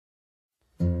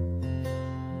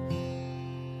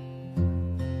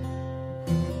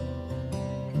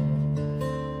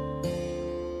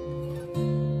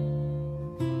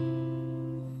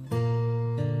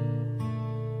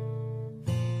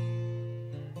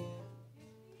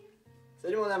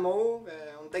amour.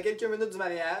 On est à quelques minutes du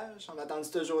mariage. On a attendu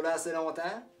ce jour-là assez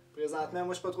longtemps. Présentement,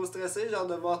 moi, je suis pas trop stressé. J'ai hâte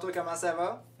de voir toi comment ça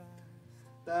va.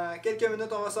 Dans quelques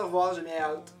minutes, on va se revoir. J'ai bien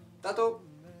hâte. Tantôt!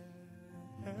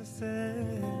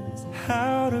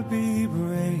 How to be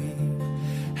brave?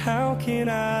 How can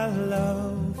I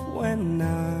love when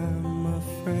I'm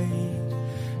afraid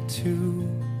to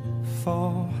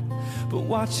fall? But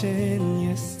watching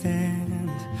you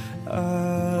stand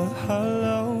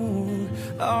alone,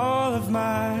 all of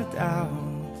my doubt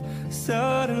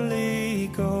suddenly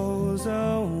goes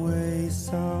away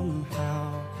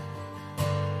somehow.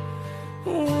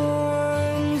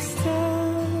 One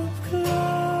step closer.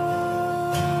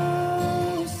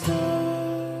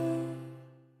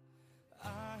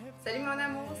 Salut mon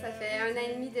amour, ça fait 1 an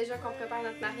et demi déjà qu'on prépare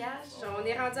notre mariage. On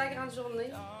est rendu à la grande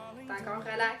journée. T'es encore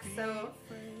relax, ça va.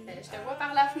 Je te vois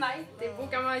par la fenêtre, t'es beau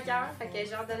comme un cœur. Fait que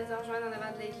j'ai hâte de les rejoindre en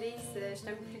avant de l'église. Je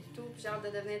t'aime plus que tout, puis j'ai hâte de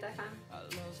devenir ta femme.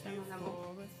 Je t'aime mon amour.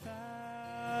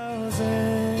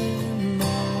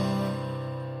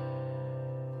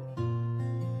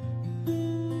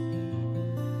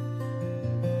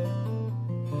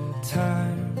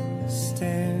 Time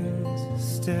stands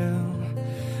still,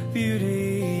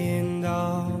 beauty in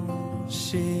all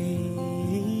she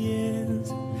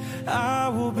is. I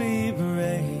will be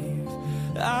brave,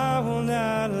 I will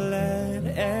not let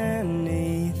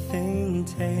anything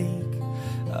take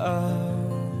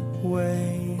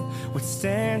away what's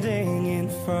standing in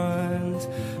front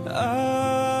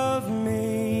of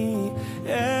me.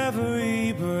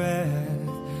 Every breath,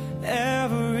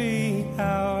 every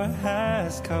hour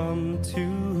has come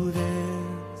to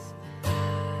this.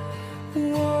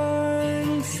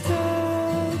 One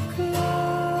step closer.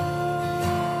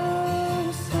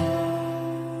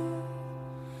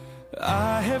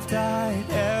 I have died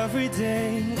every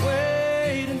day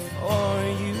waiting for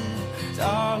you.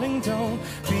 Darling, don't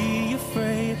be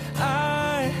afraid.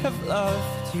 I have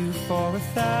loved you for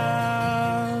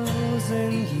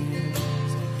 1,000 years.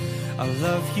 I'll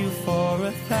love you for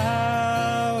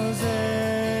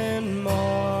 1,000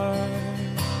 more.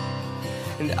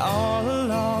 And all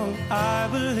along I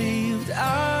believed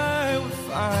I would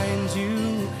find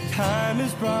you. Time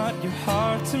has brought your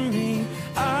heart to me.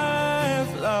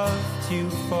 I've loved you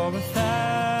for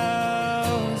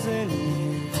 1,000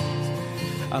 years.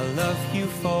 I'll love you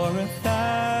for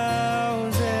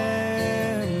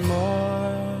 1,000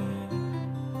 more.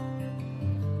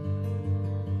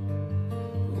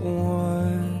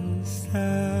 One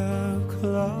step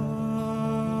closer.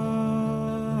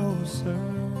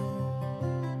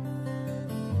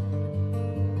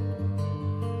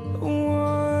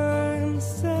 One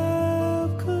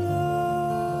step closer.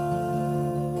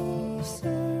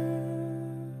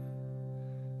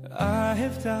 I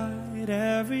have died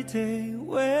every day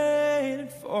waiting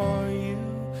for you.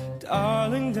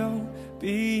 Darling, don't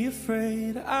be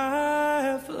afraid. I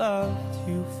have loved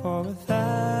you for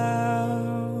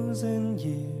 1,000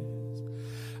 years.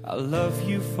 I'll love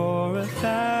you for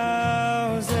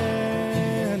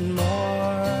 1,000 more.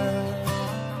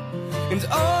 And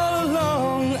all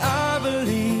along I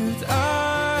believed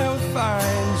I would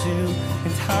find you.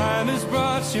 And time has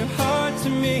brought your heart to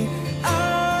me.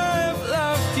 I've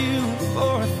loved you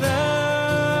for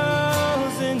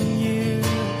 1,000 years.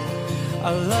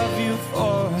 I love you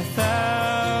for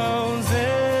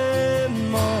 1,000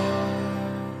 more.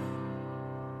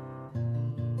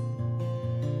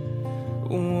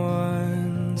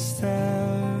 One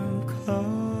step closer.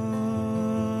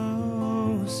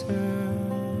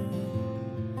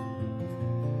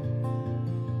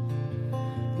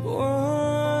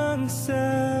 One step